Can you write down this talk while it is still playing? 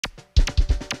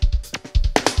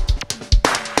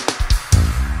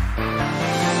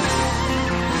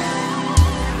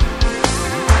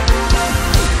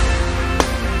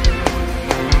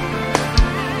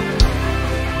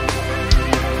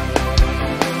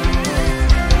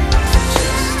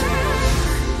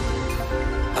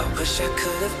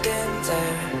could have been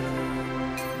there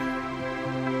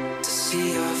to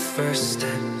see your first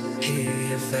step, hear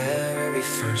your very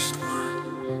first one.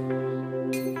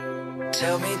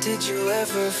 Tell me, did you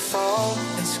ever fall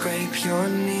and scrape your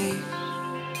knee?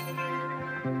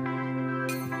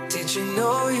 Did you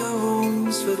know your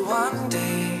wounds would one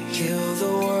day heal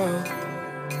the world?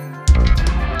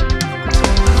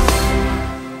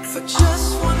 For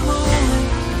just one moment,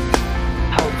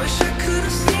 I wish I could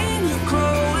have seen you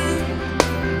growing,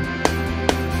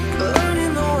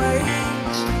 learning the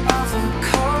ways of a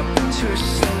carpenter's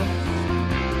son.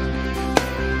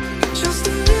 Just a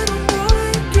little boy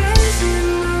gazing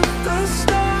at the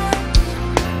stars.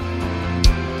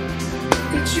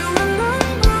 Did you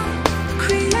remember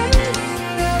creating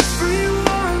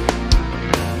everyone?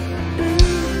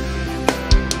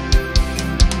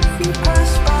 If you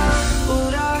pass by,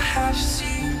 would I have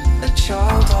seen a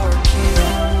child or a king?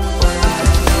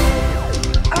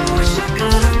 I wish I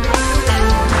could have been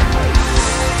there.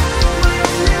 My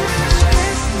only wish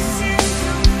is to see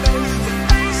you face to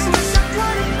face. Wish I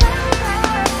could have been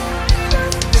there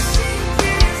to see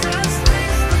Jesus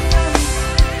face to face.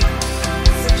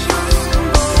 For just a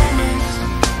moment,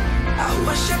 I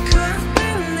wish I could have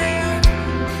been there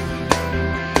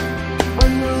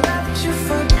when you left your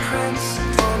footprints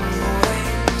on the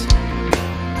waves.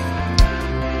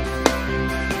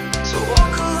 So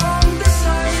walk along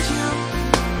beside you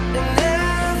and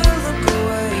never look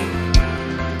away.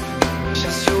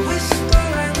 Just your whisper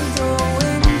and the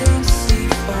wind and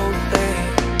sleep. Obey,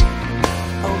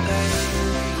 obey.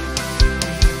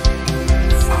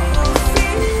 Follow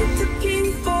feet to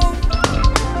people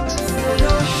to feel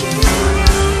your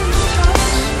healing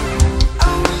touch.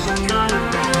 I wish I could have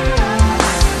been there.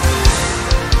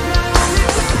 My only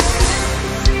wish is to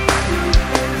see you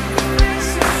face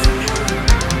to face. Wish I could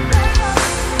have been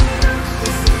there to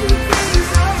see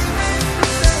Jesus face to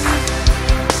face.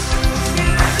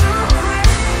 Scared of the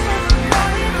rain and the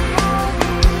light of all,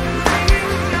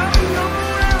 laying down the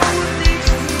ground with each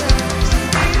step.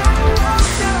 We don't walk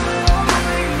down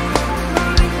lonely road,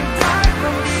 running to die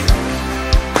from me.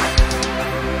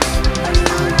 And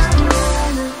in that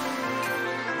moment,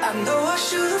 I know I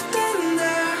should have been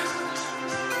there.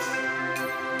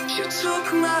 You took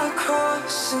my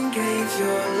cross and gave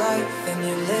your life, and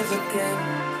you live again.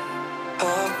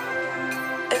 Oh,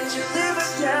 and you live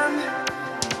again.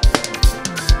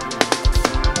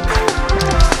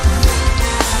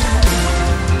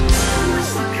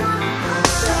 Wish I could have been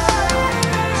there.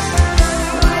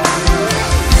 My only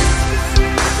wish is to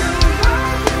see you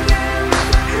rise again.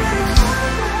 Wish I could have been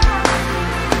there.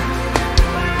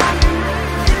 My only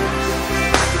wish is to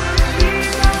see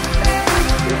Jesus face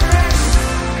to face.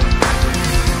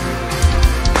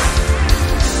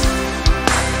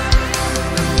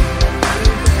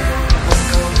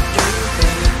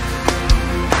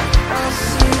 I'll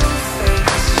see your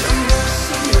face, your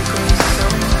mercy, your grace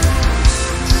someday,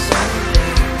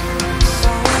 someday,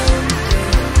 someday.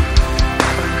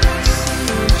 I'm gonna see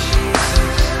you,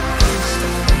 Jesus, face to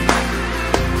face.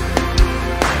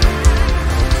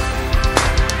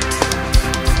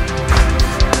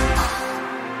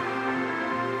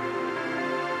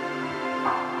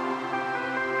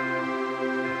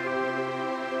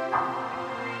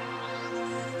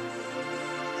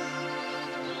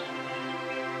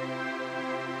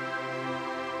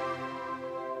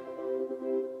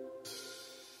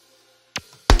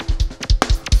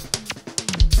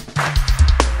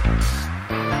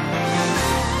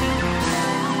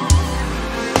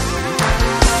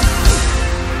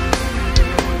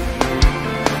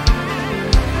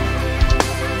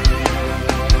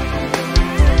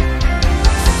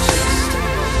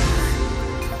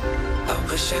 I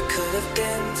wish I could have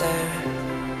been there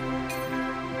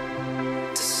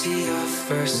to see your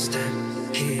first step,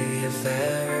 hear your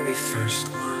very first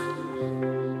one.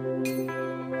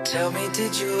 Tell me,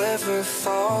 did you ever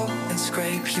fall and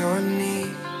scrape your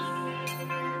knee?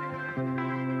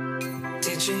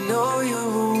 Did you know your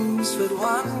wounds would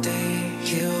one day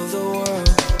heal the world?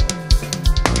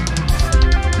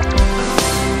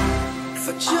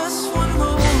 For just one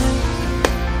moment,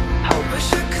 I wish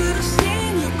I could have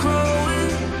seen you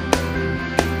growing,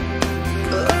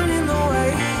 learning the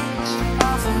ways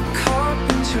of a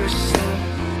carpenter's son.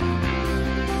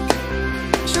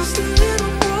 Just a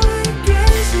little boy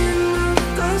gazing at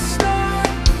the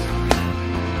stars.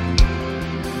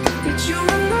 Did you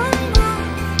remember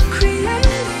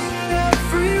creating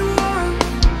everyone?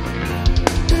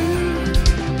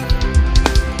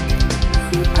 If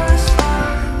you pass by,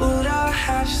 would I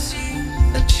have seen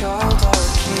a child or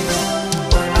a king?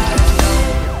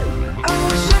 I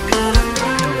wish I could have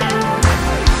been there.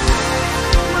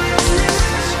 My only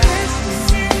wish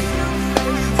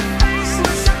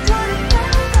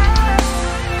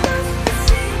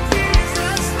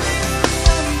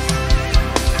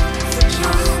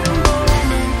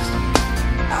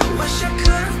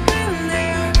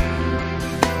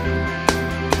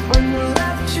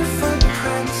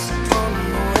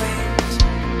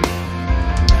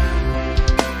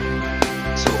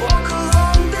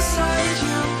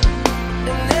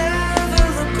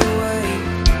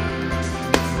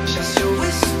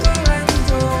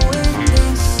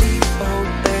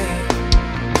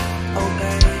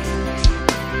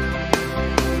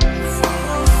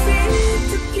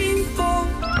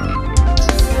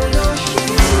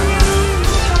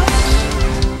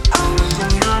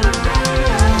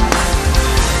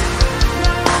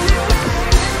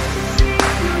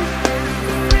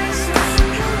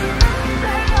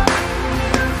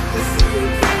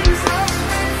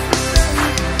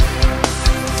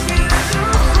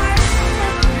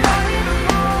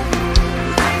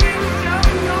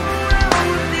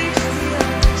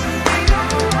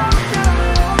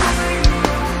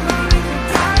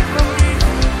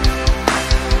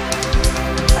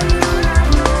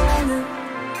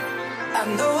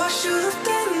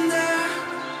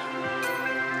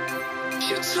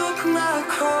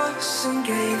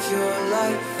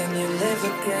live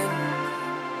again.